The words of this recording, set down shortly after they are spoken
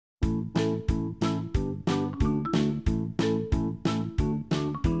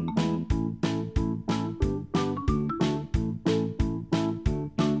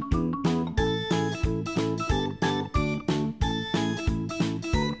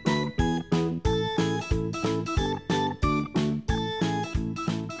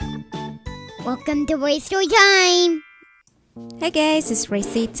Welcome to RaceToyTime! Hi guys, it's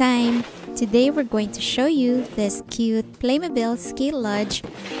RaceToyTime. Today we're going to show you this cute Playmobil ski lodge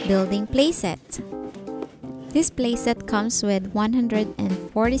building playset. This playset comes with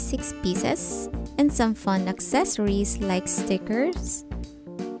 146 pieces and some fun accessories like stickers.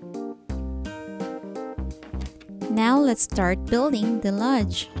 Now let's start building the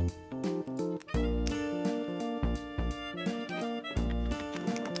lodge.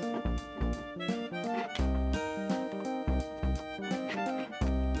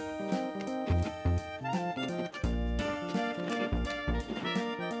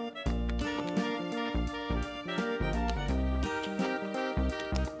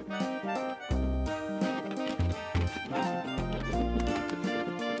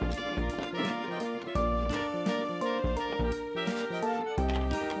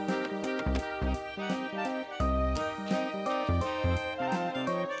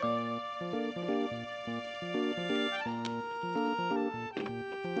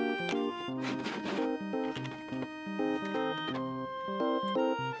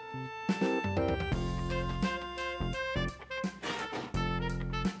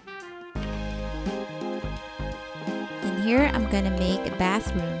 Here I'm gonna make a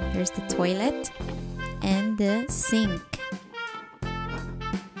bathroom. Here's the toilet and the sink.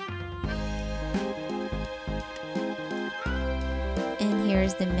 And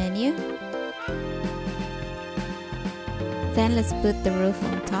here's the menu. Then let's put the roof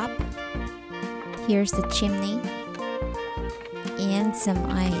on top. Here's the chimney and some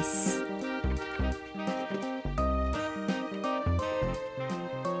ice.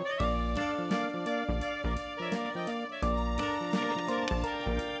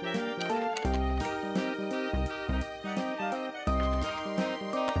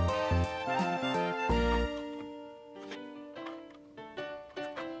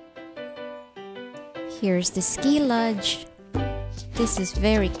 Here's the ski lodge. This is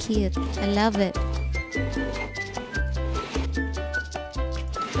very cute. I love it.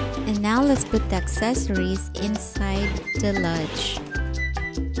 And now let's put the accessories inside the lodge.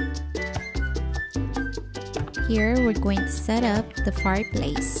 Here we're going to set up the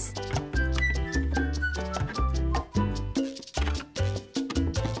fireplace.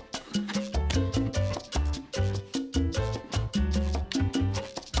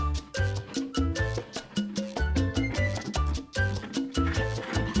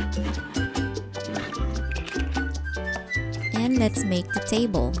 And let's make the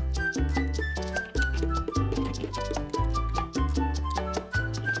table.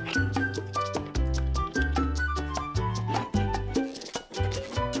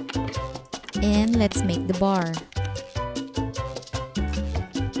 And let's make the bar.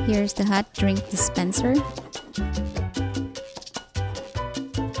 Here's the hot drink dispenser,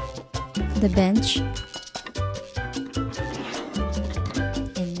 the bench,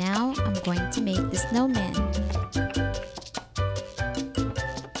 and now I'm going to make the snowman.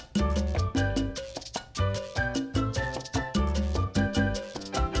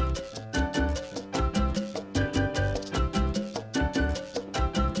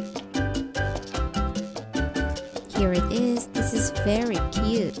 Here it is. This is very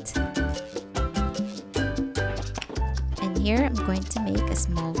cute. And here I'm going to make a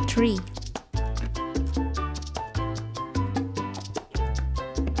small tree.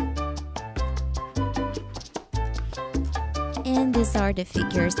 And these are the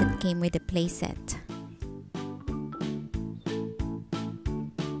figures that came with the playset.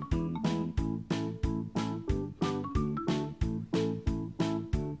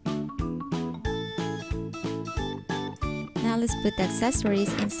 Now let's put the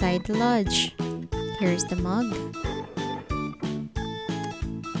accessories inside the lodge. Here's the mug,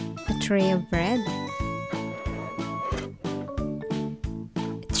 a tray of bread,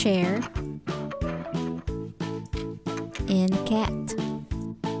 a chair, and a cat.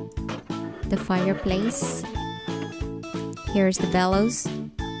 The fireplace. Here's the bellows.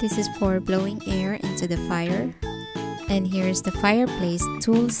 This is for blowing air into the fire. And here's the fireplace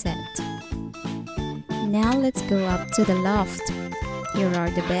tool set. Now let's go up to the loft. Here are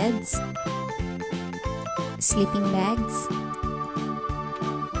the beds, sleeping bags,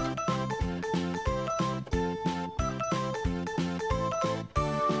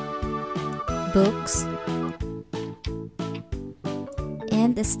 books,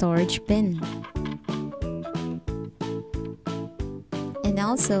 and a storage bin. And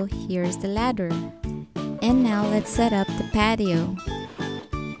also here's the ladder. And now let's set up the patio.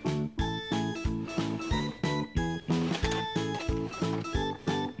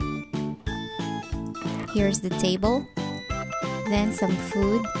 Here's the table, then some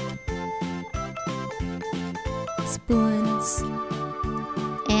food, bowls,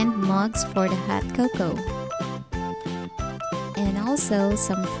 and mugs for the hot cocoa, and also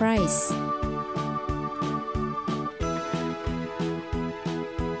some fries.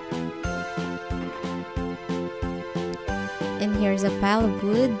 And here's a pile of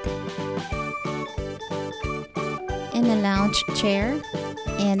wood, and a lounge chair,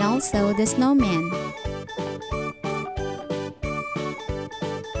 and also the snowman.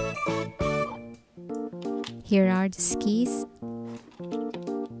 Here are the skis.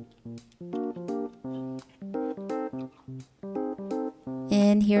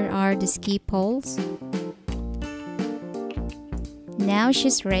 And here are the ski poles. Now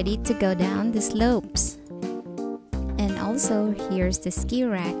she's ready to go down the slopes. And also here's the ski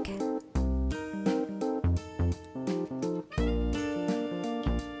rack.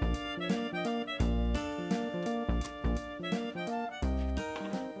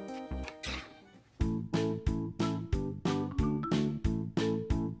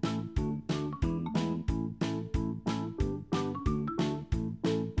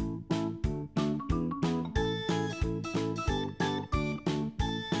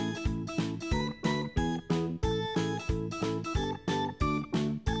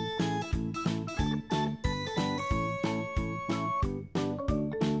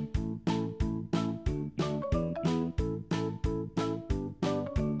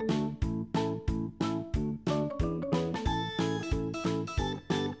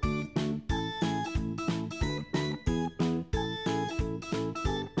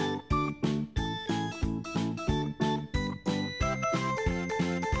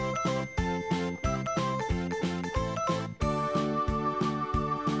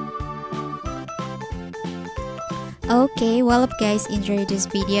 Okay, well if guys enjoyed this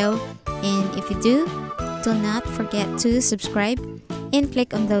video, and if you do not forget to subscribe and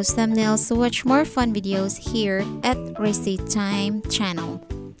click on those thumbnails to watch more fun videos here at RaceToyTime channel.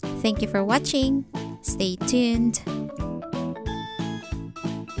 Thank you for watching. Stay tuned.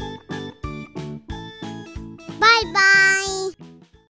 Bye bye.